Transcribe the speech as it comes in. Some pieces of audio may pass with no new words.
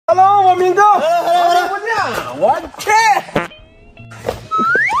了，明哥，好久不见了，我去！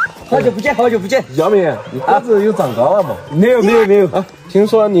好久不见，好久不见。姚明，你个子又长高了吗？没有啊！听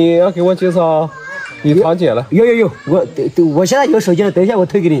说你要给我介绍你堂姐了？有，我现在有手机了，等一下我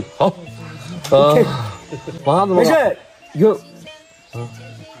推给你。好。忙啥子嘛？没事，有。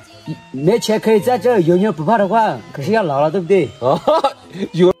没钱可以在这，有牛不怕的话，可是要老了，对不对？啊，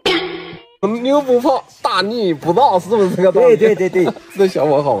有牛不怕，大逆不道，是不是这个道理？对，这小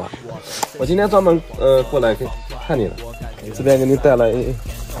伙好玩。我今天专门过来看你了，这边给你带来，给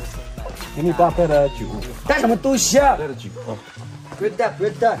你爸带了酒。带什么东西啊？带了酒啊。不用带。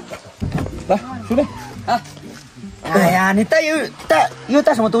来，兄弟啊！哎呀，你又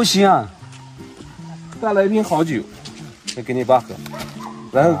带什么东西啊？带了一瓶好酒，给你爸喝。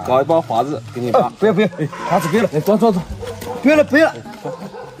然后搞一包华子给你爸。不要，华子不要了，走，不要了。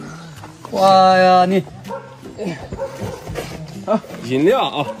哇呀，你啊，饮料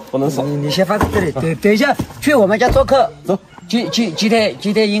啊不能少。你先放在这里，等一下去我们家做客。走，今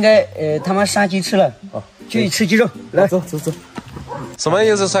天应该他们杀鸡吃了，去吃鸡肉。来，走。什么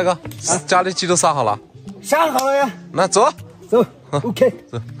意思，帅哥？家里鸡都杀好了？杀好了呀。那走，OK。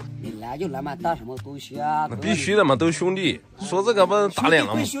走。你来就来嘛，带什么东西啊？那必须的嘛，都是兄弟，说这个不打脸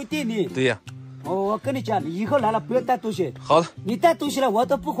了吗？兄弟你。对呀。我跟你讲，你以后来了不要带东西。好的。你带东西了，我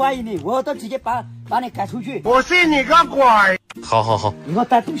都不欢迎你，我都直接把你赶出去。我信你个鬼！好。以后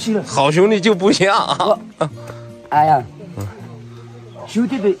带东西了。好兄弟就不一样啊。哎呀，兄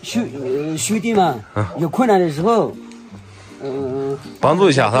弟嘛，有困难的时候，帮助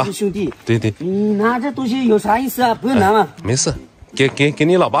一下是吧？兄弟。对。你拿这东西有啥意思啊？不用拿嘛。没事，给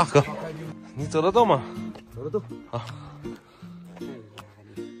你老爸喝。你走得动吗？走得动。啊。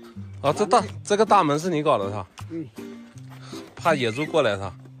啊，这个大门是你搞的是吧？怕野猪过来是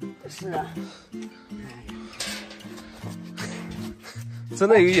吧？是啊。真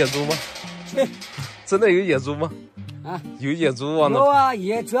的有野猪吗？真的有野猪吗？啊，有野猪往那。有啊，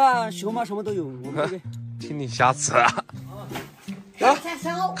野猪啊，熊猫什么都有。我们这边。听你瞎扯啊！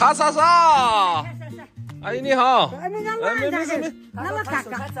咔嚓嚓！阿姨你好。没那么嘎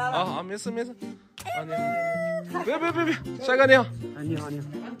嘎。啊，没事。啊你好。别，帅哥你好。你好。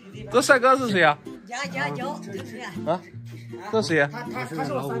这帅哥是谁啊？有。啊，这谁？他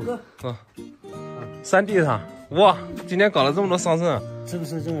是我三哥。山地上，哇，今天搞了这么多桑葚啊！是不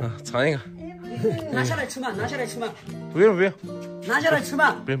是这么？尝一个。拿下来吃嘛。不用。拿下来吃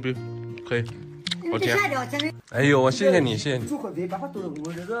嘛。不用，可以。好甜。哎呦，我谢谢你。这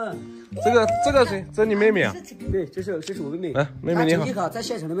个谁？这你妹妹啊？对，这是我妹妹。哎，妹妹你好。成绩考在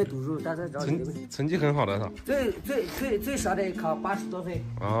县城那边读书，但是成绩很好的是吧？最少得考80多分。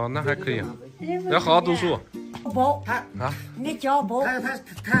哦，那还可以啊。要好好读书。你教不？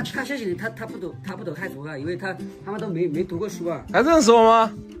他相信他不懂汉族啊，因为他们都没读过书啊。还认识我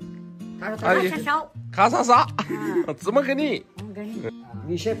吗？阿姨，咔嚓嚓，怎么给你？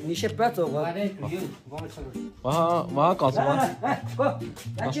你先不要走，我晚上搞什么？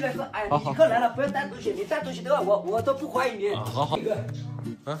来进来喝。哎，你以后来了不要带东西，你带东西的话，我都不欢迎你。好。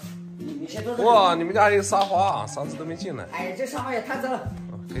你先坐这。哇，你们家还有沙发，上次都没进来。哎，这沙发也太脏了。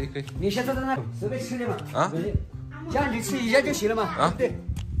可以。你先坐在那，随便吃点嘛。啊？让你吃一下就行了嘛。啊？对。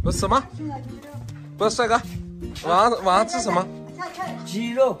不是什么？不是帅哥，晚上吃什么？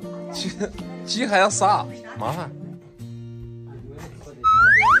鸡肉。鸡还要杀，麻烦。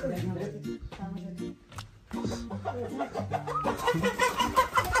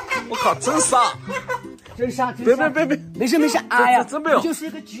我靠，真杀！别！没事。哎呀，真没有，就是一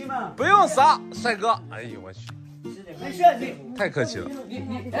个鸡嘛。不用杀，帅哥。哎呦我去！没事，太客气了。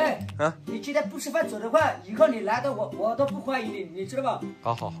你今天不吃饭走的话，以后你来的我都不欢迎你，你知道吧？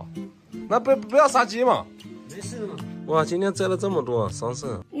好，那不要杀鸡嘛。没事嘛。哇，今天摘了这么多桑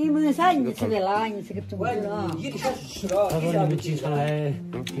葚。你没啥，你吃的啦，你是个中国人啊。你开始吃了，你们经常来。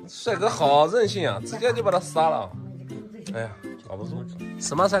帅哥好任性啊，直接就把他杀了。哎呀，搞不住。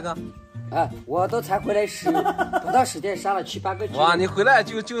什么帅哥？啊，我都才回来不到10天，杀了7、8个鸡。哇，你回来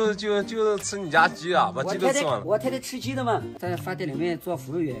就吃你家鸡啊，把鸡都吃完了。我天天吃鸡的嘛，在饭店里面做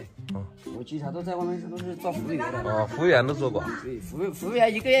服务员。我经常都在外面都是做服务员的。哦，服务员都做过。对，服务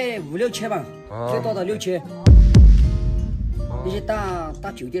员一个月5、6千吧，最多到6000。那些大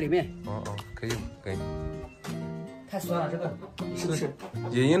酒店里面。可以。太酸了，这个是不是？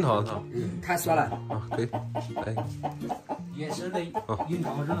野樱桃是吧？太酸了。啊，可以。哎。野生的樱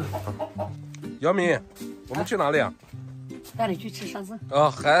桃肉。姚明，我们去哪里啊？带你去吃桑葚。啊，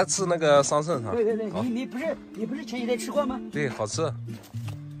还吃那个桑葚哈？对，你不是前几天吃过吗？对，好吃。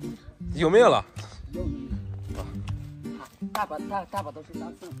有没有了？大把都是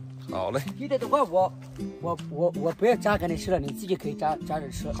当份。好嘞。你的话我不要炸给你吃了，你自己可以炸着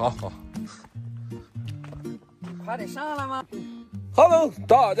吃。好。快点上来嘛。Hello，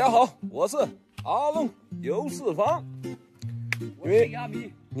 大家好，我是阿龙游四方。我是姚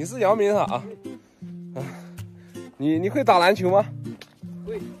明。你是姚明啊？你会打篮球吗？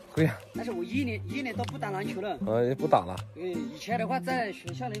会啊。但是我一年都不打篮球了。也不打了。以前的话在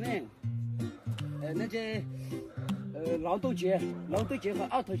学校里面，那些劳动节和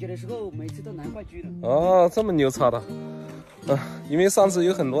二头节的时候，每次都拿冠军了。哦，这么牛叉的。因为上次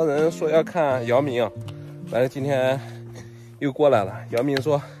有很多人说要看姚明啊，完了今天又过来了。姚明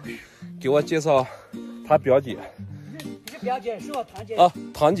说给我介绍他表姐。你是表姐，是我堂姐。啊，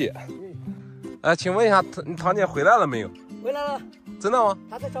堂姐。请问一下，你堂姐回来了没有？回来了。真的吗？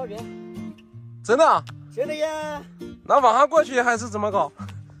她在招人。真的？真的呀。那晚上过去还是怎么搞？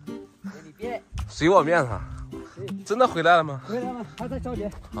随你便。随我便是吧？真的回来了吗？回来了，她在招人。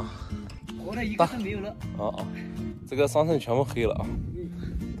啊。活的一个都没有了。这个桑葚全部黑了啊！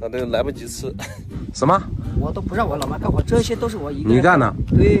他都来不及吃。什么？我都不让我老妈干活，这些都是我一个人。你干的？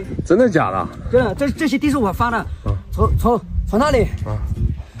对。真的假的？真的，这些地是我放的。从那里。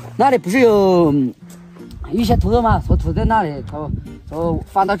那里不是有一些土豆吗？从土豆那里从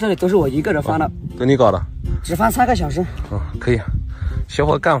放到这里都是我一个人放的。都你搞的？只放3个小时。可以。小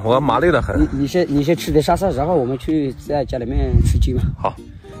伙干活麻累的很。你先吃点沙沙，然后我们去在家里面吃鸡嘛。好。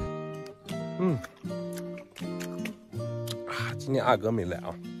今天二哥没来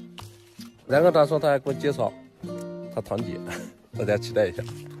啊，然后他说他还给我介绍他堂姐，大家期待一下。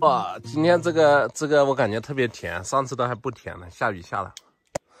哇，今天这个我感觉特别甜，上次都还不甜呢，下雨下了。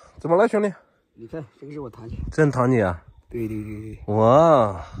怎么了，兄弟？你看，这个是我堂姐。真堂姐啊？对。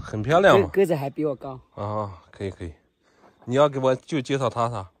哇，很漂亮嘛。个子还比我高。可以。你要给我就介绍她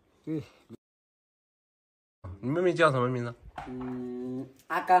是吧？对。你妹妹叫什么名字？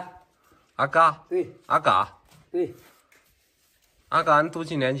阿嘎。阿嘎？对。阿嘎？对。阿嘎，你读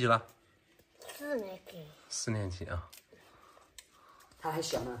几年级了4年级。4年级啊。他还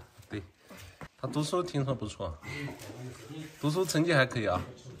小呢。对，他读书听说不错，读书成绩还可以啊，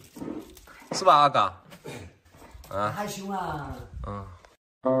是吧，阿嘎？害羞啊。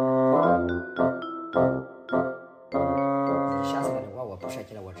下次来的话，我不杀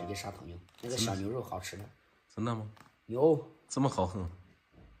鸡了，我直接杀头牛。那个小牛肉好吃的。真的吗？有。这么豪横？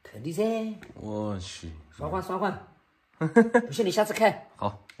肯定噻。我去。双换。不信你下次看。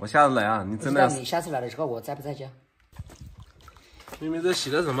好，我下次来啊！你真的。你下次来的时候我在不在家？妹妹这洗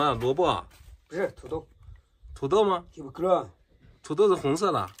的什么？萝卜啊？不是土豆。土豆吗？有个。土豆是红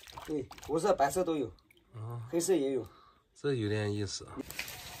色的。对，红色、白色都有。黑色也有。这有点意思啊。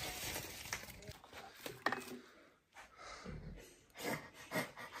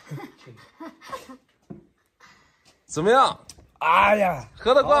怎么样？哎呀，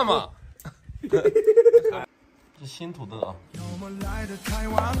喝得惯吗？这新土豆啊。要么来得太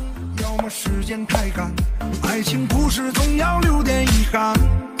晚，要么时间太赶，爱情故事总要留点遗憾。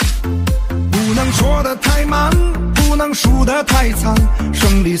不能说得太慢，不能输得太惨，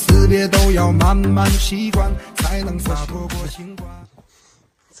生离死别都要慢慢习惯，才能洒脱过新冠。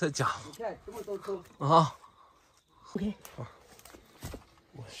这家伙，你看这么多颗啊 ，OK。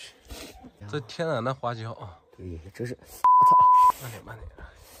我去，这天然的花椒啊。对，这是，我操，慢点。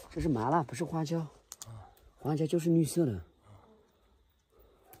这是麻辣，不是花椒。花椒就是绿色的。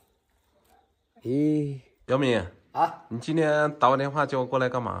姚明啊，你今天打我电话叫我过来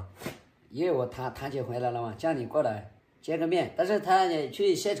干嘛？因为我堂姐回来了嘛，叫你过来见个面，但是她也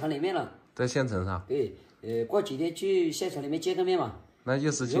去县城里面了。在县城上？对，过几天去县城里面见个面嘛。那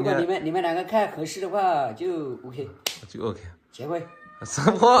就是今天。如果你们两个看合适的话，就 OK。就 OK。结婚。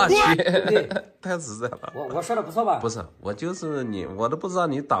我去，太实在了。我说的不错吧？不是，我就是你，我都不知道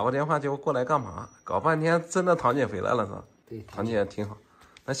你打个电话叫我过来干嘛，搞半天真的堂姐回来了是吧？对，堂姐挺好。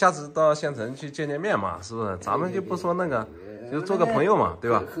那下次到县城去见面嘛，是不是？咱们就不说那个，就做个朋友嘛，对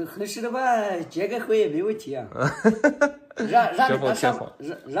吧？合适的话，结个婚也没问题啊。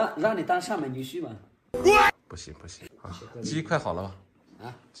让你当上门女婿嘛？不行啊！鸡快好了吧？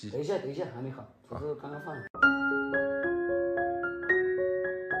啊，等一下，还没好，土豆刚刚放了。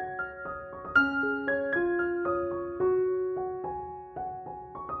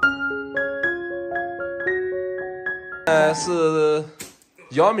是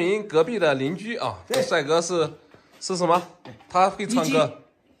姚明隔壁的邻居啊，这帅哥是什么？他会唱歌，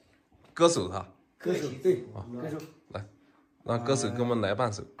歌手他。歌手对，歌手来，让歌手给我们来半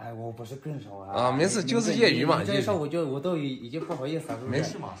首。哎，我不是歌手啊。没事，就是业余嘛。这一说我都已经不好意思了。没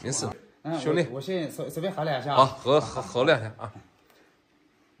事，兄弟，我先随便吼两下。好，吼两下啊。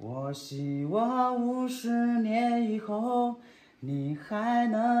我希望50年以后，你还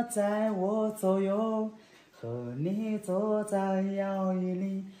能在我左右，和你坐在摇椅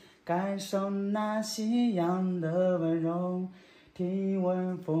里，感受那夕阳的温柔，听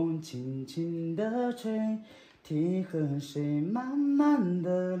晚风轻轻地吹，听河水慢慢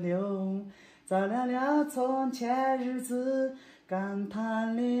地流，再聊聊从前日子，感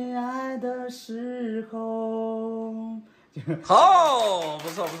叹恋爱的时候。好，不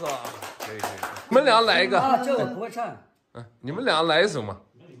错不错，可以。你们俩来一个啊，这我不会唱。你们俩来一首嘛，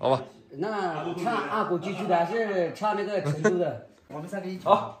好吧？那唱阿古地区的还是唱那个成都的？我们3个一起。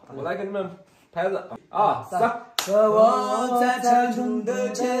好，我来给你们拍子，2、3。和我在成都的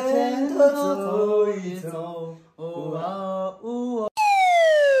街头走一走，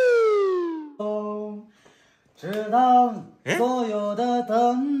直到所有的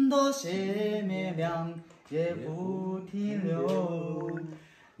灯都熄灭亮，也不停留。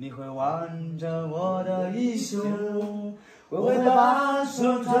你会挽着我的衣袖，我会把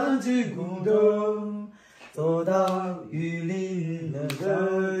手抓进裤兜，走到雨淋了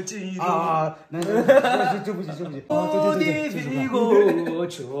的尽头。对不起。我的屁股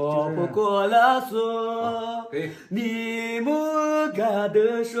戳破了锁，你木杆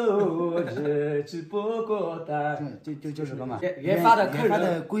的手日子不过单。就是个嘛，原发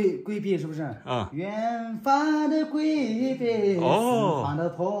的贵宾是不是？啊，原发的贵宾，四方的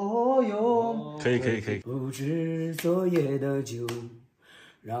朋友。可以。不知昨夜的酒，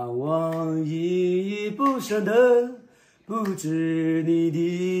让我依依不舍的，不知你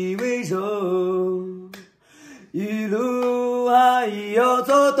的温柔。一路还要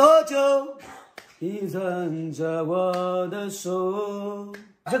走多久？你攥着我的手。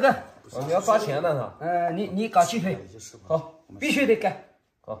这个，你要花钱的是吧？你搞鸡腿，好，必须得干。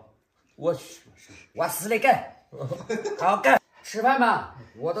好，我去，我死得干，好干。吃饭吧，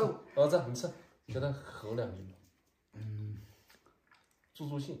我都。儿子，你吃，给他吼2句。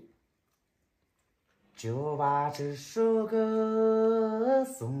助兴。就把这首歌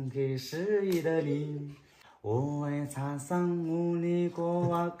送给失意的你。我为沧桑无力过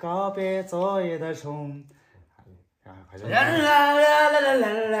往，告别昨夜的虫。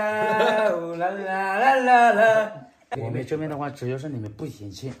我们这边的话，只要是你们不嫌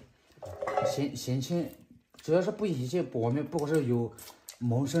弃，只要是不嫌弃，我们不管是有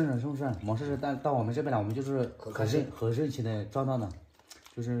谋生人是不是？谋生人到我们这边来，我们就是很热情的状态呢，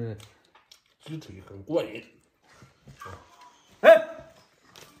就是鸡腿很过瘾。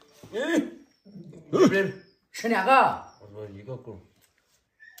吃2个。我说1个够，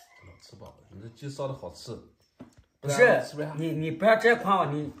吃饱了。你这鸡烧的好吃，不是你不要这夸我，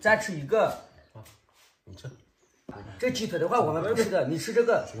你再吃1个。你吃。这鸡腿的话我们不吃的，你吃这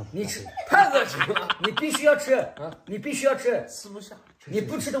个，你吃太恶心了，你必须要吃，你必须要吃，吃不下。你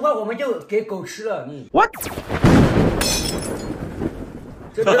不吃的话，我们就给狗吃了。你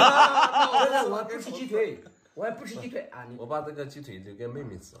真的，我不吃鸡腿。我也不吃鸡腿啊！我把这个鸡腿就给妹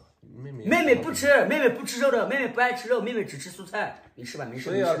妹吃了，妹妹不吃，妹妹不吃肉的，妹妹不爱吃肉，妹妹只吃蔬菜。你吃吧，没事。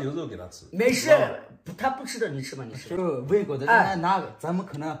所以要留肉给她吃。没事，她不吃的，你吃吧，你吃。喂狗的，哪咱们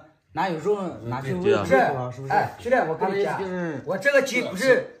可能哪有肉拿去喂狗啊？是不是？哎，兄弟，我跟你讲，我这个鸡不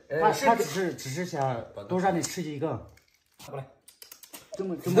是，他只是想多让你吃1个。过来，这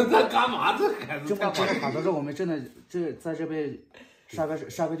么那干嘛这孩子？这么好的肉，我们真的这在这边。上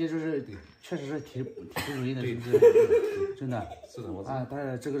个季就是确实是挺不容易的，是不是？真的。是的，我他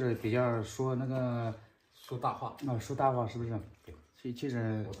这个是比较说那个说大话说大话是不是？其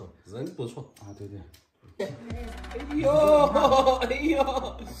实我懂，人不错啊，对。哎呦，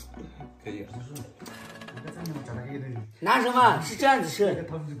可以。男生嘛是这样子吃。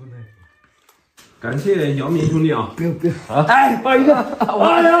感谢姚明兄弟啊！不要啊！哎，抱一个！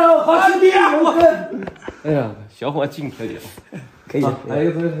哎呀，好兄弟啊！哎呀，小伙尽可以了。可以，还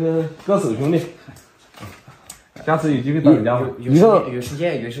有这个歌手兄弟，下次有机会到你家吧。以后有时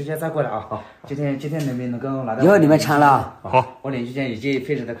间再过来啊。好，今天那边能够拿到。以后你们尝了，好，我邻居间已经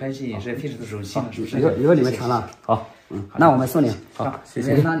非常的开心，也是非常的荣幸，是不是？以后你们尝了，好，那我们送你，好，谢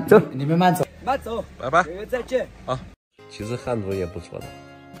谢。走，你们慢走，拜拜，再见。好，其实汉族也不错的，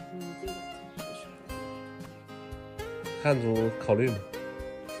汉族考虑吗？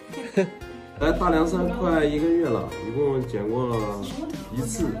来大凉山快1个月了，一共剪过1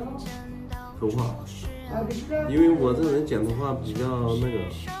次头发，因为我这人剪头发比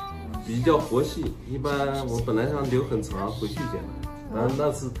较佛系，一般我本来想留很长回去剪的，但是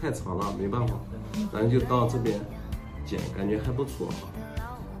那次太长了，没办法，然后就到这边剪，感觉还不错哈。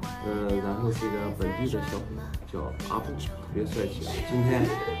然后是一个本地的小伙叫阿布，特别帅气。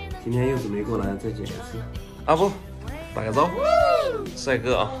今天又准备过来再剪1次。阿布，打个招呼，帅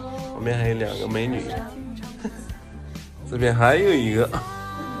哥啊！旁边还有2个美女，这边还有一个，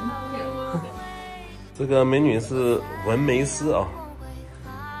这个美女是纹眉师啊，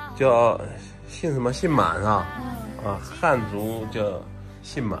叫姓什么？姓满啊？啊，汉族叫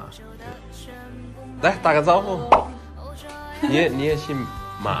姓马。来打个招呼，你也姓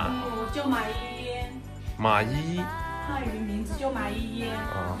马？我叫马依依。马依依。汉语名字叫马依依，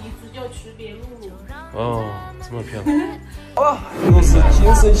名字叫曲别露。哦，这么漂亮。哇，又是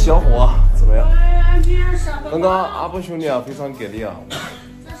精神小伙，怎么样？刚刚阿布兄弟啊，非常给力啊，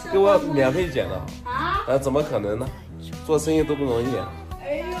给我免费剪的。啊？怎么可能呢？做生意都不容易。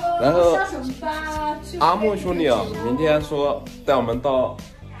哎呦，然后阿木兄弟啊，明天说带我们到，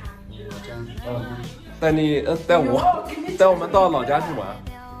带我们到老家去玩。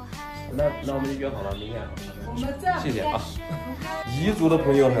那我们就约好了，明天。谢谢啊！彝族的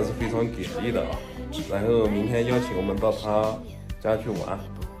朋友还是非常给力的啊。然后明天邀请我们到他家去玩，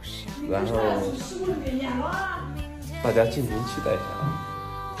然后大家敬请期待一下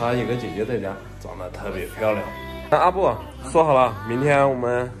啊。他有个姐姐在家，长得特别漂亮。那阿布说好了，明天我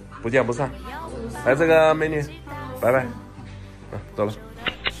们不见不散。来，这个美女，拜拜。走了。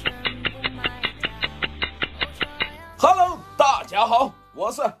Hello， 大家好，我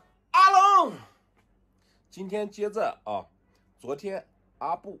是阿龙。今天接着啊，昨天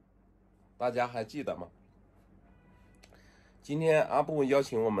阿布，大家还记得吗？今天阿布邀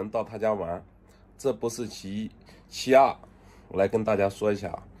请我们到他家玩，这不是其一，其二，我来跟大家说一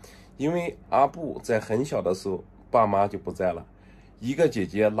下，因为阿布在很小的时候，爸妈就不在了，一个姐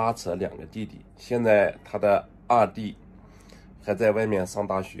姐拉扯2个弟弟，现在他的2弟还在外面上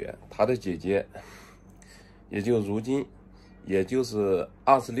大学，他的姐姐也就如今也就是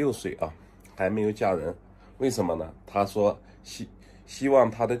26岁啊，还没有嫁人。为什么呢？他说希望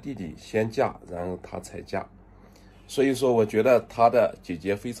他的弟弟先嫁，然后他才嫁。所以说，我觉得他的姐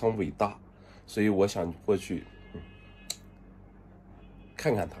姐非常伟大，所以我想过去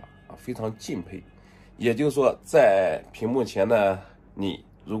看看他啊，非常敬佩。也就是说，在屏幕前的你，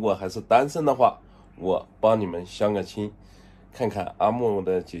如果还是单身的话，我帮你们相个亲，看看阿木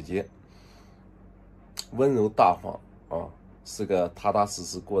的姐姐温柔大方啊，是个踏踏实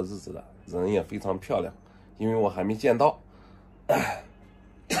实过日子的人，也非常漂亮。因为我还没见到，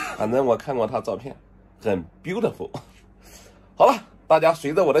反正我看过她照片，很 beautiful。好了，大家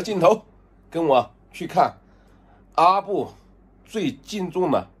随着我的镜头，跟我去看阿布最敬重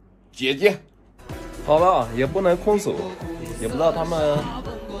的姐姐。好了，也不能空手，也不知道他们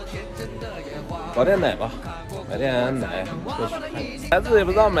搞点奶吧，买点奶过去看。孩子也不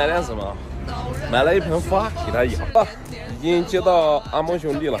知道买点什么，买了一盆花给他养。已经接到阿木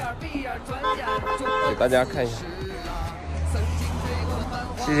兄弟了。给大家看一下，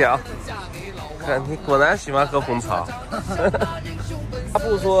谢谢啊！看你果然喜欢喝红茶。阿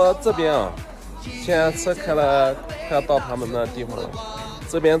布说这边啊，现在车开了，快要到他们那地方了。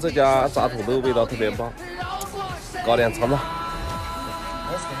这边这家炸土豆味道特别棒，搞点尝尝。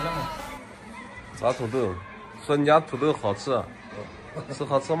炸土豆，说你家土豆好吃啊？是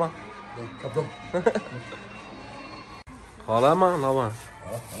好吃吗？差不多。好了吗，老板？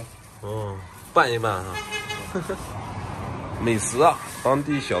好了。哦。拌一拌啊，美食啊，当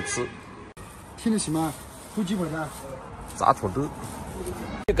地小吃。听得起吗？不基本的。炸土豆。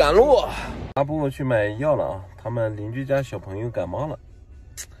赶路，阿布去买药了啊！他们邻居家小朋友感冒了。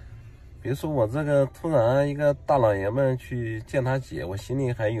别说我这个突然一个大老爷们去见他姐，我心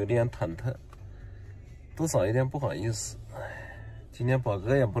里还有点忐忑，多少有点不好意思。哎，今天宝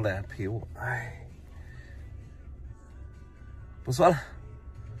哥也不来陪我，哎，不说了。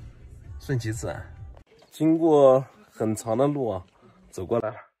顺其自然，经过很长的路啊，走过来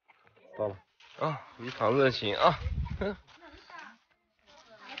了，到了啊，非常热情啊！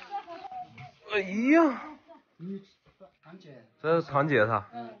哎呀，堂姐，这是堂姐是？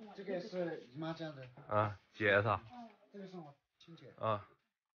这个是姨妈家的。啊，姐是？这个是我亲姐。啊，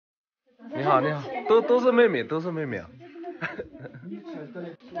你好，你好，都是妹妹，都是妹妹啊。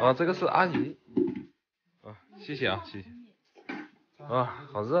啊，这个是阿姨。啊，谢谢啊，谢谢。啊，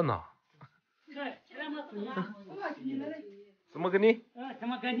好热闹。怎么跟你？怎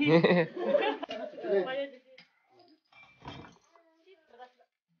么跟你？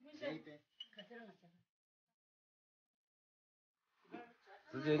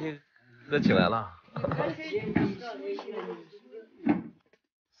直接就喝起来了。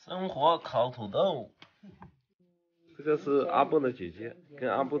生活烤土豆。这个是阿布的姐姐，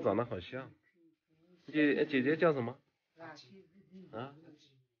跟阿布长得好像。姐姐叫什么？啊？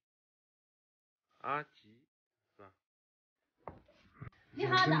阿吉，是吧？你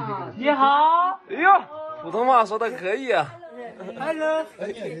好的，你好。哎呦，普通话说的可以啊。 Hello，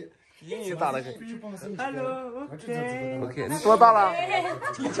 英语打的可以。Hello，OK。你多大了？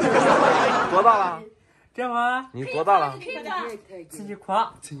多大了？干嘛？你多大了？自己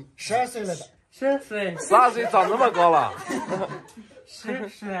夸。12岁了的。12岁。12岁长这么高了？10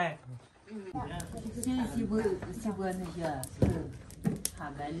岁。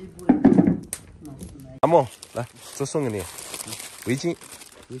阿梦，来，这送给你，围巾。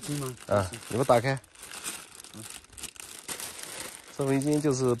围巾吗？你给我打开。这围巾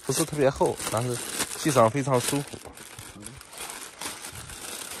就是不是特别厚，但是系上非常舒服。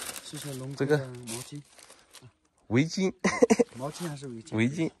谢谢龙这个毛巾。围巾。毛巾还是围巾？围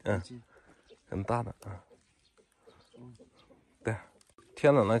巾，很大的啊。对，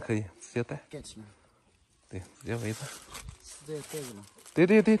天冷了可以直接戴。盖起来。对，直接围着。是这袋子吗？对，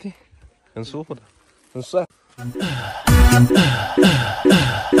很舒服的，很帅。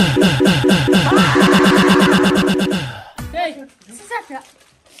对，吃下去。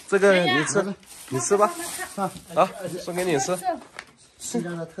这个你吃吧。好，送给你吃。西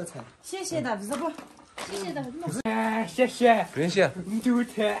安的特产。谢谢的，不是不，谢谢的。谢谢。不用谢。牛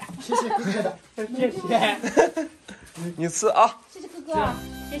腿，谢谢哥哥的，谢谢。你吃啊。谢谢哥哥，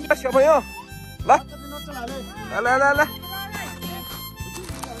谢谢。小朋友，来，来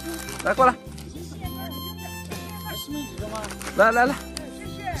过来。来，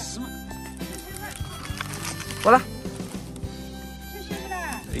过来。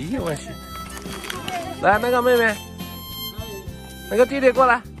哎呦我去！来，那个妹妹，那个弟弟过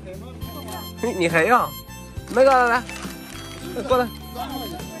来。你还要？那个来，过来。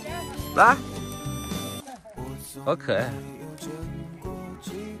来，好可爱。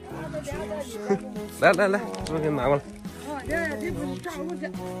来，这边给你拿过来。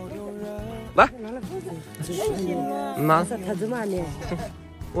来，拿。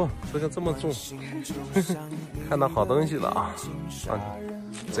哇，这个这么重，看到好东西了啊！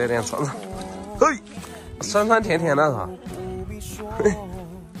这点尝尝，嘿，酸酸甜甜的是吧？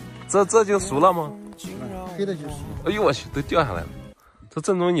这就熟了吗？黑的就熟。哎呦我去，都掉下来了，这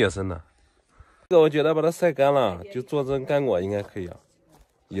正宗野生的。这个我觉得把它晒干了，就做成干果应该可以啊，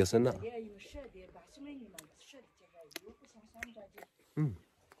野生的。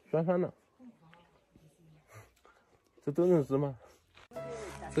酸酸的。这都能吃吗？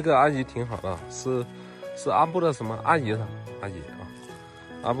这个阿姨挺好的，是阿布的什么阿姨是吧？阿姨啊，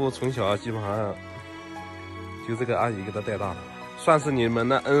阿布从小基本上就这个阿姨给他带大的，算是你们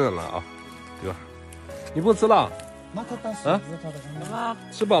的恩人了啊，对吧？你不吃了？啊？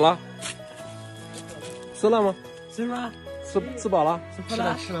吃饱了？吃了吗？吃吗？吃饱了？吃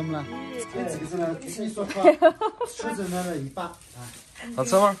了吗？吃整了一半啊。好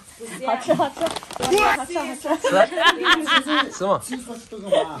吃吗？好吃。吃吗？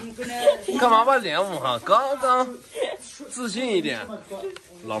干嘛把脸捂上？刚自信一点，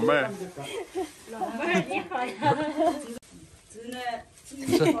老妹儿。你好呀。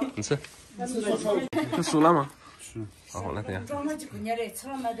你吃。这熟了吗？是。好，我来等一下。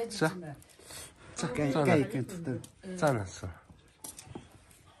吃。盖一根土豆。站着吃。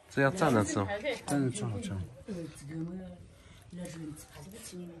这要站着吃吗？站着吃好吃。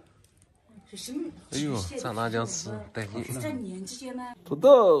哎呦，蘸辣椒吃带劲。土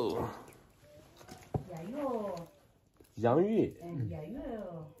豆。洋芋。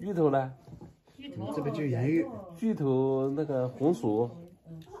芋头呢？这边就洋芋。芋头那个红薯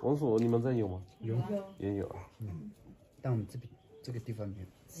你们这有吗？有。也有啊。但我们这个地方没有。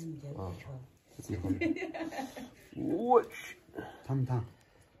啊，这地方没有。我去。烫不烫？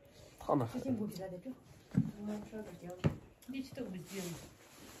烫的。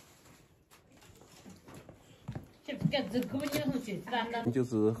就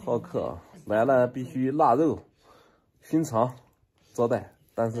是好客啊，来了必须腊肉、熏肠招待。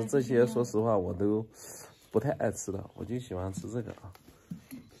但是这些说实话我都不太爱吃的，我就喜欢吃这个啊。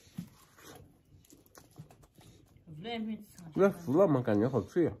那熟了吗？感觉好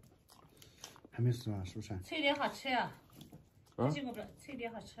脆啊！还没熟啊，是不是？脆点好吃啊！啊？脆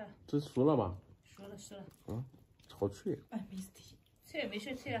点好吃。这熟了吧？熟了。嗯，好脆。哎，没事。脆没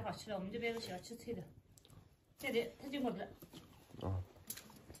事，脆的好吃的，我们这边都喜欢吃脆的。脆的，它就我不了。啊。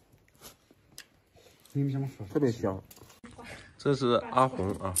你们怎么说？特别香。这是阿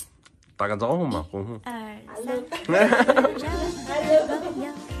红啊，打个招呼嘛，红红。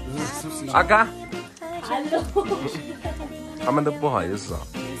阿甘。他们都不好意思啊，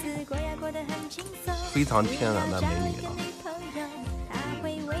非常天然的美女啊。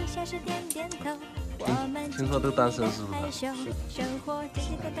听说都单身是不是？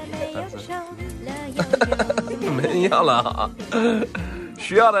单身。没要了啊，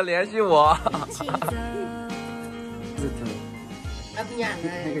需要的联系我。这条。那不娘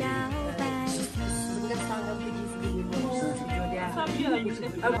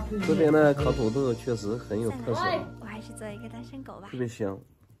这边的烤土豆确实很有特色，我还是做一个单身狗吧。特别香。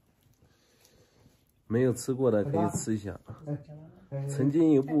没有吃过的可以吃一下。曾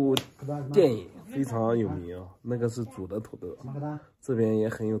经有部电影非常有名啊，那个是煮的土豆，这边也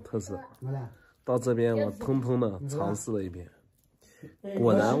很有特色。到这边我通通的尝试了一遍，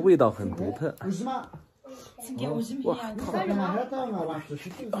果然味道很独特。哇，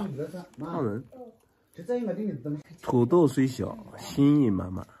烫人！土豆虽小，心意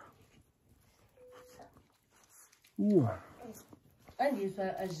满满。哇！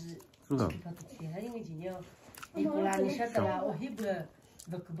是的。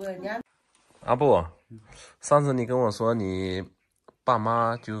阿布，上次你跟我说你爸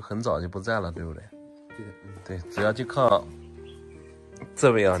妈就很早就不在了，对不对？对，主要就靠这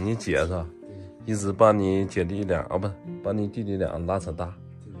位啊，你姐是吧？一直把你姐弟俩啊，不，把你弟弟俩拉扯大。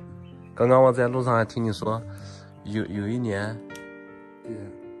刚刚我在路上还听你说，有一年，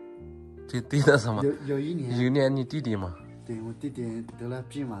对的什么？有一年你弟弟嘛？对，我弟弟得了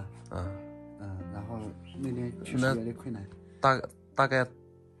病嘛。然后那年确实有点困难。大概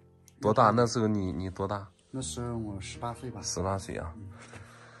多大？那时候你多大？那时候我18岁吧。18岁啊。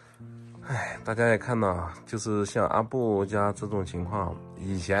哎，大家也看到，就是像阿布家这种情况，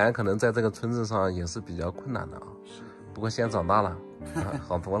以前可能在这个村子上也是比较困难的啊。不过现在长大了，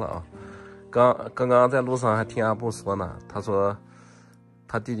好多了啊。刚刚在路上还听阿布说呢，他说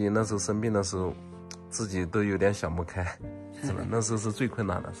他弟弟那时候生病的时候，自己都有点想不开，是吧？那时候是最困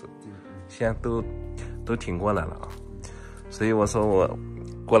难的时候，现在都挺过来了啊。所以我说我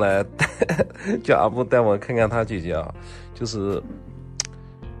过来叫阿布带我看看他姐姐啊，就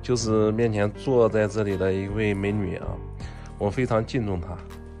是面前坐在这里的一位美女啊，我非常敬重她。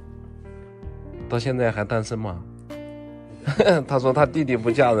到现在还单身吗？他说他弟弟不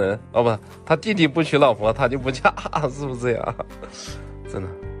嫁人，哦不，他弟弟不娶老婆，他就不嫁，是不是这样？真的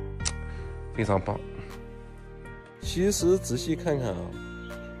非常棒。其实仔细看看啊，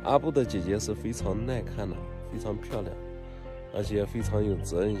阿布的姐姐是非常耐看的，非常漂亮，而且非常有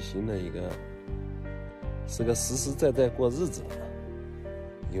责任心的一个，是个实实在在过日子的。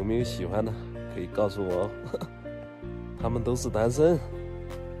有没有喜欢的？可以告诉我哦。他们都是单身。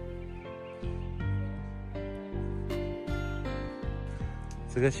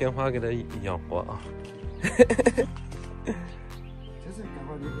这个鲜花给它养活啊。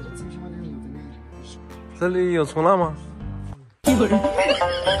这里有冲浪吗？太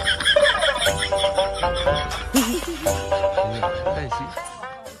细。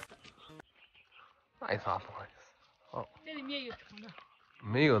那有啥不好意思？哦，这里面有虫的。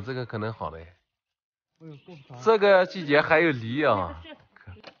没有这个可能好嘞。这个季节还有梨啊。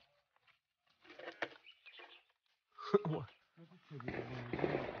我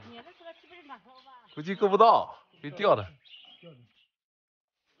估计够不到，会掉的。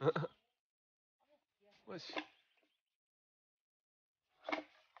我去！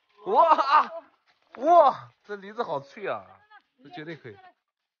哇，这梨子好脆啊，这绝对可以。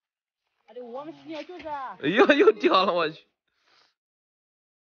我们今天就是。哎呦，又掉了，我去！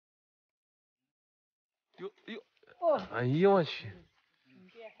哎呦我去！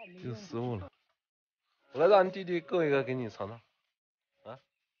又失误了。我来让你弟弟够一个给你尝尝。啊？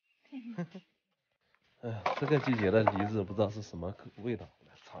哎呀，这个季节的梨子不知道是什么味道，我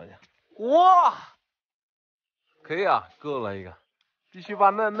来尝一下。哇，可以啊，够了一个，必须把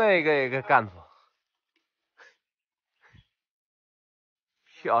那一个也给干住。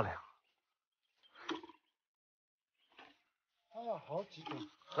漂亮。哎呀，好几种。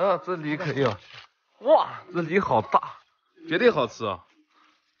这梨可以啊。哇，这梨好大，绝对好吃啊！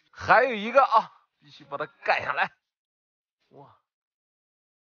还有一个啊，必须把它干下来。哇，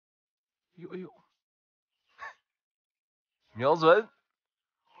哎呦，瞄准，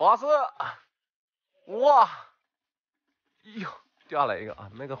花色，哇，哎呦，掉了一个啊，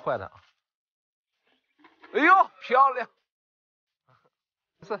那个坏的啊。哎呦，漂亮，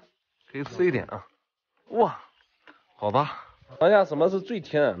是可以吃一点啊。哇，好大。尝一下什么是最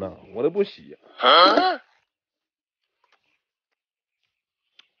天然的，我都不洗。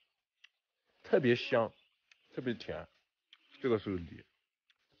特别香，特别甜，这个是梨。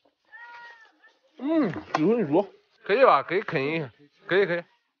煮，可以吧？可以啃一下，可以。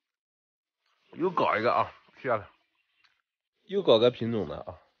又搞一个啊，漂亮。又搞个品种的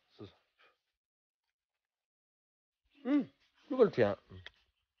啊，试试。这个甜。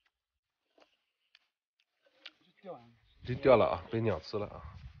就掉了啊，被鸟吃了啊。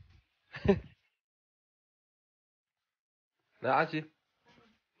来，阿奇，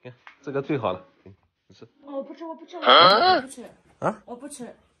看这个最好了，吃。我不吃，我不吃，我不吃。啊？我不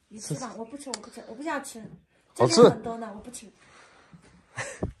吃，你吃吧，我不吃，我不想吃。好吃。很多呢，我不吃。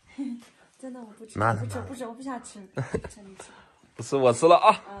真的我不吃，我不想吃。不吃我吃了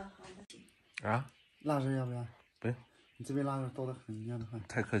啊。啊？辣汁要不要？不用。你这边辣的多得很，一样的很。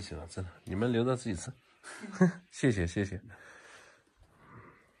太客气了，真的，你们留着自己吃。谢谢谢谢。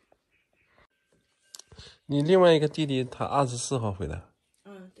你另外一个弟弟他24号回来。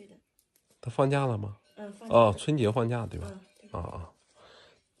对的。他放假了吗？放假。哦，春节放假对吧？对。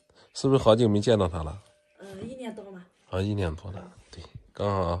是不是好久没见到他了？1年多嘛。1年多了，对，刚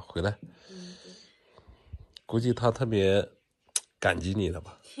好回来。对。估计他特别感激你的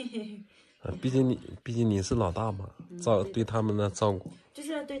吧？毕竟你是老大嘛，对他们的照顾。就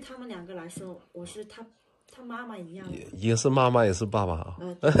是对他们2个来说，我是他妈妈一样的。也是妈妈，也是爸爸啊。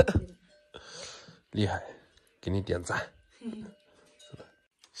对厉害，给你点赞。是的，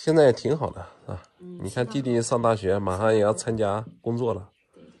现在也挺好的啊。你看弟弟上大学，马上也要参加工作了，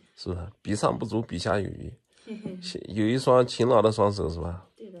是不是？比上不足，比下有余。有一双勤劳的双手，是吧？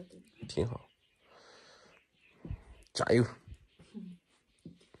对的，挺好。加油！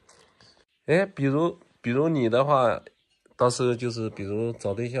哎，比如你的话，到时候就是比如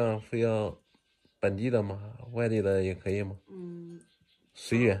找对象，非要本地的吗？外地的也可以吗？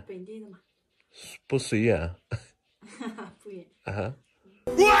随缘。本地的嘛。不随缘。不远。啊？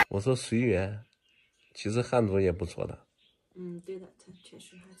我说随缘，其实汉族也不错的。对的，他确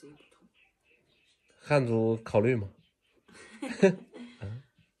实汉族也不错。汉族考虑吗？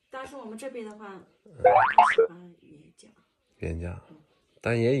但是我们这边的话，喜欢原家，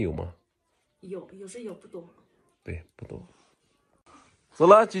但也有吗？有时有，不多。对，不多。走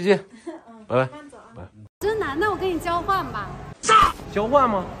了，姐姐，拜拜。慢走啊。拜。真难，那我跟你交换吧。交换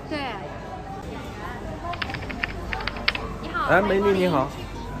吗？对。你好。哎，美女你好。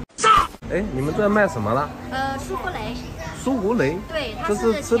哎，你们这卖什么了？舒芙蕾。舒芙蕾。对，这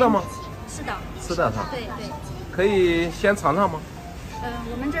是吃的吗？是的。吃的哈。对。可以先尝尝吗？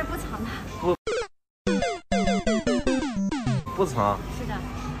我们这儿不尝的。不尝。是的。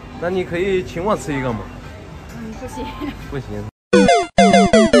那你可以请我吃一个吗？不行。不行。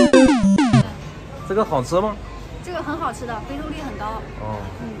这个好吃吗？这个很好吃的，回头率很高。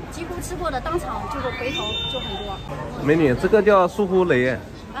几乎吃过的当场就是回头就很多。美女，这个叫舒芙蕾，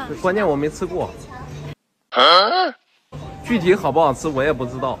关键我没吃过。具体好不好吃我也不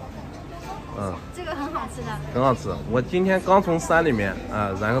知道。这个很好吃的。很好吃。我今天刚从山里面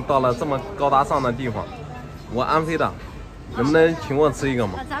然后到了这么高大上的地方，我安徽的，能不能请我吃一个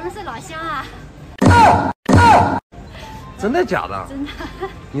吗？咱们是老乡啊。真的假的？真的。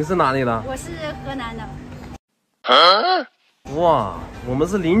你是哪里的？我是河南的。哇，我们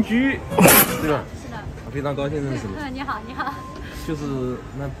是邻居，对吧？是的。我非常高兴认识你。你好，你好。就是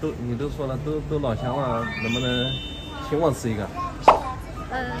那你都说了，都老乡了，能不能请我吃一个？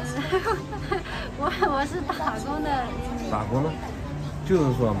我是打工的。打工的，就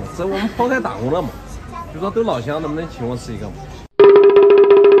是说嘛，这我们抛开打工了嘛，就说都老乡，能不能请我吃一个嘛？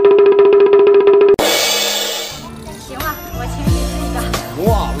行了，我请你吃一个。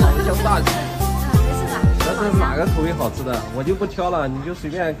哇，老乡大气。没事的。那是哪个口味好吃的？我就不挑了，你就随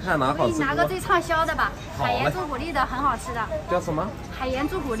便看哪好吃。你拿个最畅销的吧，好嘞。海盐猪骨粒的很好吃的。叫什么？海盐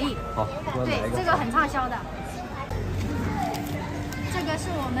猪骨粒。好，对，这个很畅销的。这个是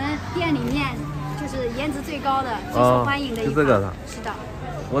我们店里面就是颜值最高的、最受欢迎的一款。就这个是的。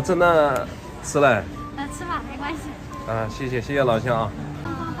我真的吃了。吃吧，没关系。谢谢老乡啊。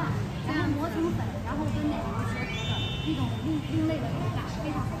咱们磨成粉，然后跟奶油结合的那种另类的口感，非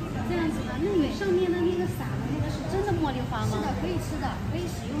常好吃。这样子的，那你上面的那个撒的那个是真的茉莉花吗？是的，可以吃的，可以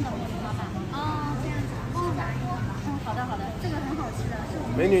使用的茉莉花瓣。这样子。好的，这个很好吃的，是我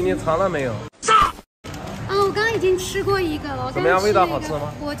们。美女，你尝了没有？我刚刚已经吃过一个了。怎么样？味道好吃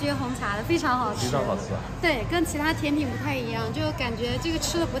吗？伯爵红茶的，非常好吃。非常好吃。对，跟其他甜品不太一样，就感觉这个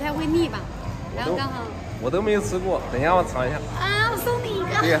吃的不太会腻吧。然后刚好。我都没有吃过，等一下我尝一下。我送你一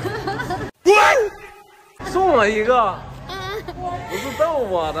个。对。送我一个。不是逗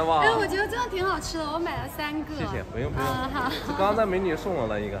我的吧？我觉得真的挺好吃的，我买了3个。谢谢，不用。好。是刚才美女送我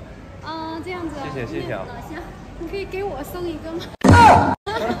了一个。这样子。谢谢啊。老乡，你可以给我送一个吗？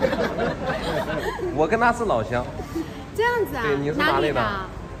我跟他是老乡。这样子啊？对，你是哪里的？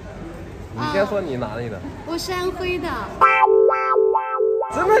你先说你哪里的。我是安徽的。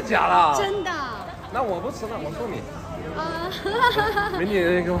真的假的？真的。那我不吃了，我送你。美女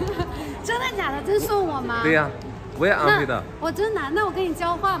那个。真的假的？真送我吗？对呀，我也安徽的。我真的，那我跟你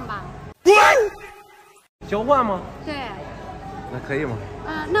交换吧。交换吗？对。那可以吗？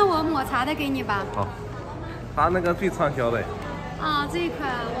那我抹茶的给你吧。好。他那个最畅销的。啊，这一款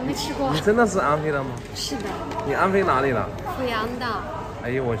我没吃过。你真的是安徽的吗？是的。你安徽哪里的？阜阳的。哎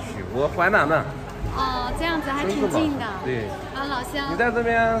呦我去，我淮南的。哦，这样子还挺近的。对。啊，老乡。你在这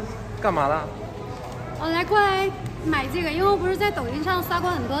边干嘛的？我过来买这个，因为我不是在抖音上刷过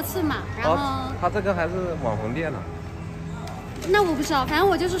很多次嘛，然后。他这个还是网红店的。那我不知道，反正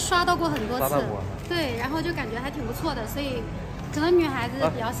我就是刷到过很多次。刷到过。对，然后就感觉还挺不错的，所以可能女孩子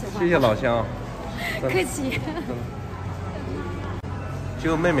比较喜欢。谢谢老乡。客气。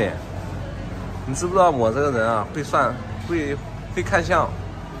就妹妹，你知不知道我这个人啊，会看相？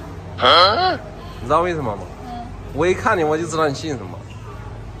你知道为什么吗？我一看你，我就知道你姓什么。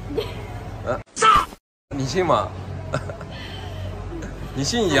你姓吗？你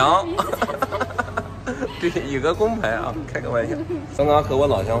姓杨。对，有个公牌啊，开个玩笑。刚刚和我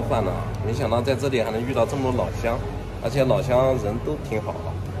老乡饭呢，没想到在这里还能遇到这么多老乡，而且老乡人都挺好的。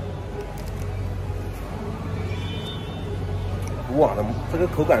哇，这个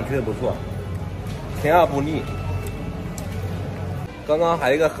口感确实不错，甜而不腻。刚刚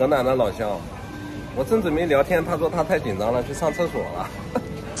还有一个河南的老乡，我正准备聊天，他说他太紧张了，去上厕所了。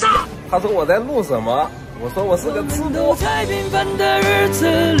他说我在录什么？我说我是个吃播。在平凡的日子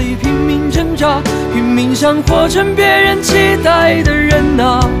里拼命挣扎，拼命想活成别人期待的人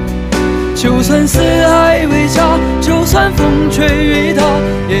啊！就算四海为家，就算风吹雨打，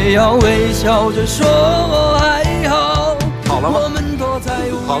也要微笑着说我还好。好了吗？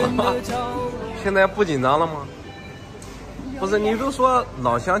好了吗？现在不紧张了吗？不是，你都说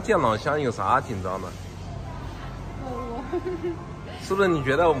老乡见老乡，有啥紧张的？是不是你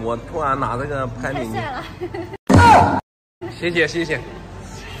觉得我突然拿这个拍你？谢谢谢谢，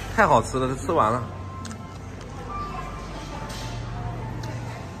太好吃了，都吃完了。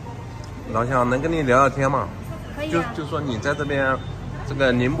老乡，能跟你聊聊天吗？可以啊。就说你在这边，这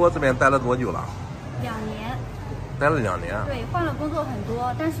个宁波这边待了多久了？2年。待了2年。对，换了工作很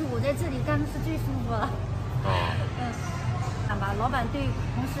多，但是我在这里干的是最舒服了。哦。看吧，老板对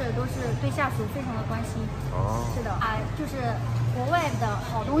同事都是对下属非常的关心。哦。是的，就是国外的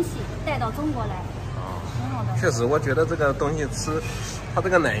好东西带到中国来。哦。很好的。确实，我觉得这个东西吃，它这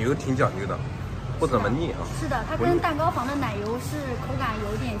个奶油挺讲究的，不怎么腻啊。是的，它跟蛋糕房的奶油是口感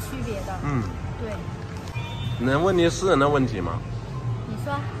有点区别的。嗯。对。能问你私人的问题吗？你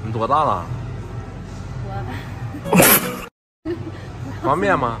说。你多大了？方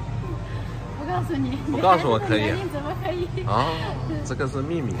便吗？不告诉你。不告诉我可以。你怎么可以？啊，这个是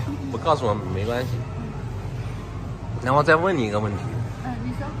秘密，不告诉我没关系。然后再问你一个问题。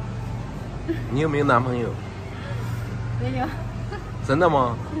你说。你有没有男朋友？没有。真的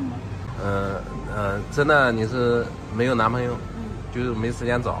吗？真的你是没有男朋友？就是没时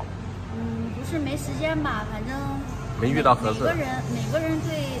间找。不是没时间吧，反正。没遇到合适。每个人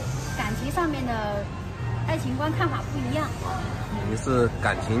对感情上面的。爱情观看法不一样。你是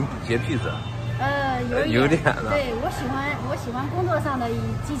感情洁癖者？有点的。对，我喜欢工作上的以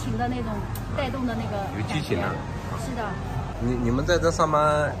激情的那种带动的那个。有激情的。是的。你们在这上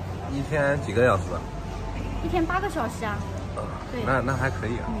班一天几个小时？1天8个小时啊。对。那还可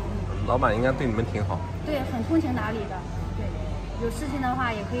以啊。老板应该对你们挺好。对，很通情达理的。对，有事情的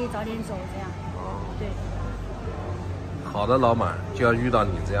话也可以早点走，这样。哦。对。好的老板就要遇到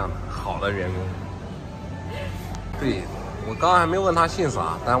你这样的好的员工。对，我刚刚还没问他姓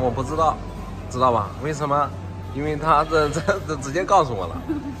啥，但我不知道，知道吧？为什么？因为他这直接告诉我了，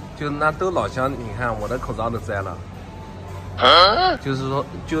就那都老乡，你看我的口罩都摘了，就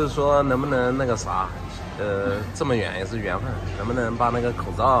是说能不能那个啥，这么远也是缘分，能不能把那个口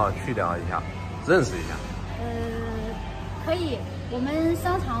罩去掉一下，认识一下？可以，我们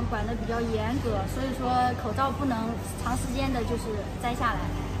商场管的比较严格，所以说口罩不能长时间的就是摘下来。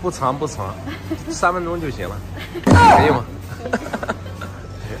不长，3分钟就行了，可以吗？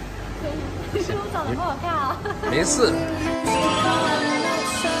可以。我长得不好看啊。没事。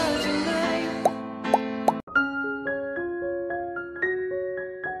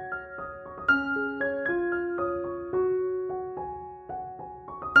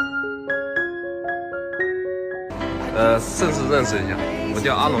正式认识一下，我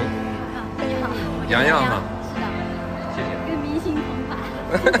叫阿龙。你好。洋洋哈。是的。谢谢。跟明星同款。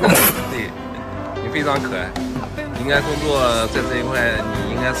对，你非常可爱，应该工作在这一块，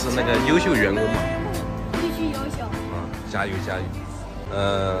你应该是那个优秀员工吧？必须优秀。加油加油！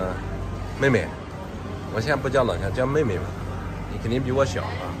妹妹，我现在不叫老乡，叫妹妹吧。你肯定比我小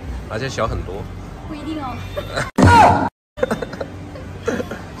啊，而且小很多。不一定哦。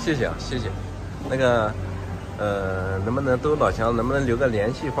谢谢啊，谢谢。那个，能不能都老乡，能不能留个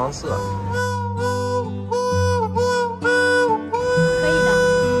联系方式？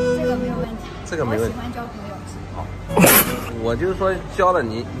这个没问题。我喜欢交朋友。好，我我就是说教了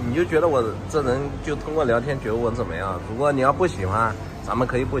你，你就觉得我这人就通过聊天觉得我怎么样？如果你要不喜欢，咱们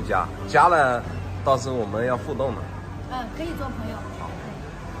可以不加，加了到时候我们要互动的。可以做朋友。好，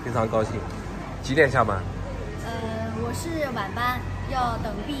非常高兴。几点下班？我是晚班，要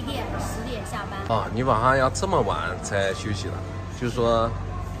等闭店10点下班。啊，你晚上要这么晚才休息了？就是说，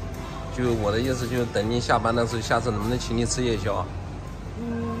就我的意思就是等你下班的时候，下次能不能请你吃夜宵？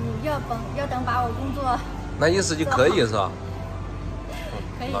要等把我工作。那意思就可以是吧？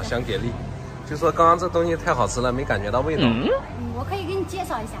可以。老乡给力，就说刚刚这东西太好吃了，没感觉到味道。我可以给你介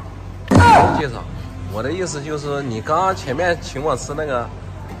绍一下。介绍，我的意思就是你刚刚前面请我吃那个，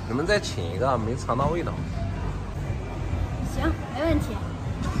能不能再请一个？没尝到味道。行，没问题。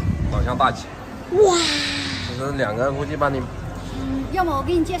老乡大气。哇！就是2个估计把你。要么我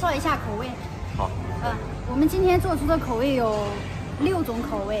给你介绍一下口味。好。我们今天做出的口味有6种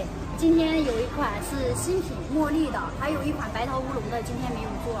口味。今天有一款是新品茉莉的，还有一款白桃乌龙的，今天没有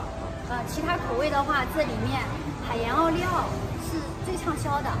做。其他口味的话，这里面海盐奥利奥是最畅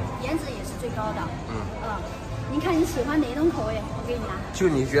销的，颜值也是最高的。您看你喜欢哪种口味，我给你拿。就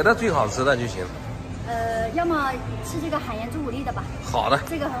你觉得最好吃的就行。要么是这个海盐猪骨粒的吧。好的。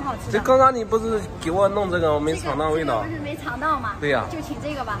这个很好吃。这刚刚你不是给我弄这个，我没尝到味道。不是没尝到吗？对呀。就请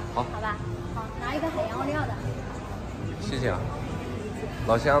这个吧。好吧。好，拿一个海盐奥利奥的。谢谢啊。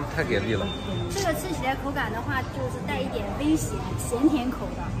老乡太给力了。这个吃起来口感的话，就是带一点微咸甜口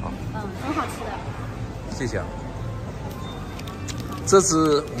的，很好吃的。谢谢。这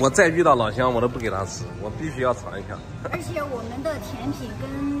次我再遇到老乡，我都不给他吃，我必须要尝一下。而且我们的甜品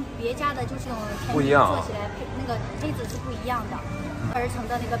跟别家的就是甜品不一样，做起来那个胚子是不一样的，而成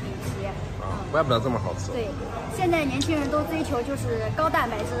的那个饼皮。怪不得这么好吃。对，现在年轻人都追求就是高蛋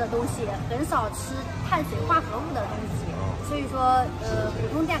白质的东西，很少吃碳水化合物的东西。所以说，普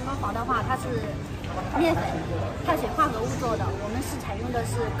通蛋糕房的话，它是面粉、碳水化合物做的，我们是采用的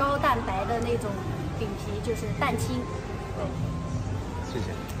是高蛋白的那种饼皮，就是蛋清。对，谢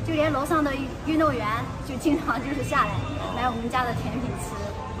谢。就连楼上的运动员就经常就是下来买我们家的甜品吃。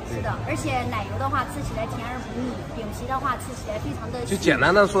是的，而且奶油的话吃起来甜而不腻，饼皮的话吃起来非常的。就简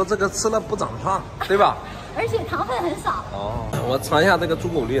单的说，这个吃了不长胖，对吧？而且糖分很少。我尝一下这个猪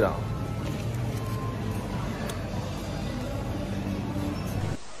骨粒的。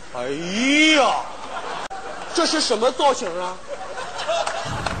哎呀，这是什么造型啊？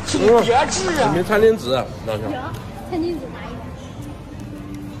请别致啊！有没有餐巾纸？老乡。有，餐巾纸拿一个。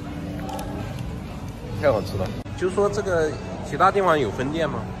太好吃了。就是说这个其他地方有分店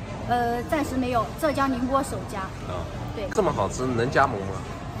吗？暂时没有，浙江宁波首家。对。这么好吃，能加盟吗？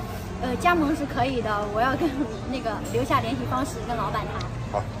加盟是可以的，我要跟那个留下联系方式，跟老板谈。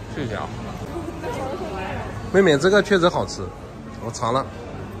好，谢谢啊。妹妹，这个确实好吃，我尝了。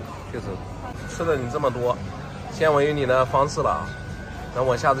确实，吃了你这么多，现在我有你的方式了啊，那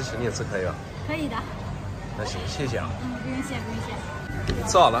我下次请你吃可以吧？可以的。那行，谢谢啊。不用谢，不用谢。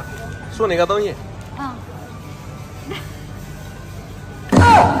吃好了，送你个东西。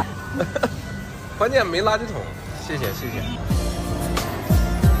关键没垃圾桶，谢谢谢谢。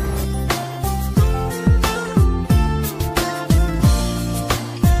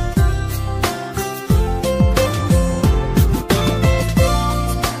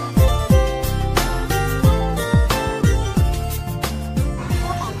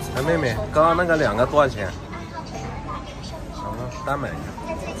妹妹，刚刚那个2个多少钱？单买一下。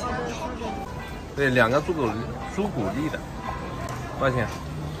对，2个猪骨粒的，多少钱？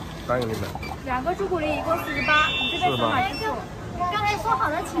单给你买。 2个猪骨粒一共48，你这边扫码支付。刚才说好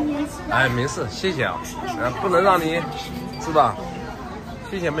的请您吃的。哎，没事，谢谢啊。不能让你，是吧？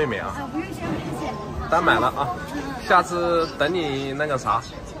谢谢妹妹啊。不用谢，不用谢。单买了啊，下次等你那个啥，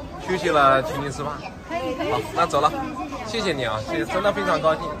休息了请你吃饭。可以。好，那走了。谢谢你啊，谢谢，真的非常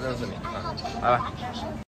高兴认识你啊，拜拜。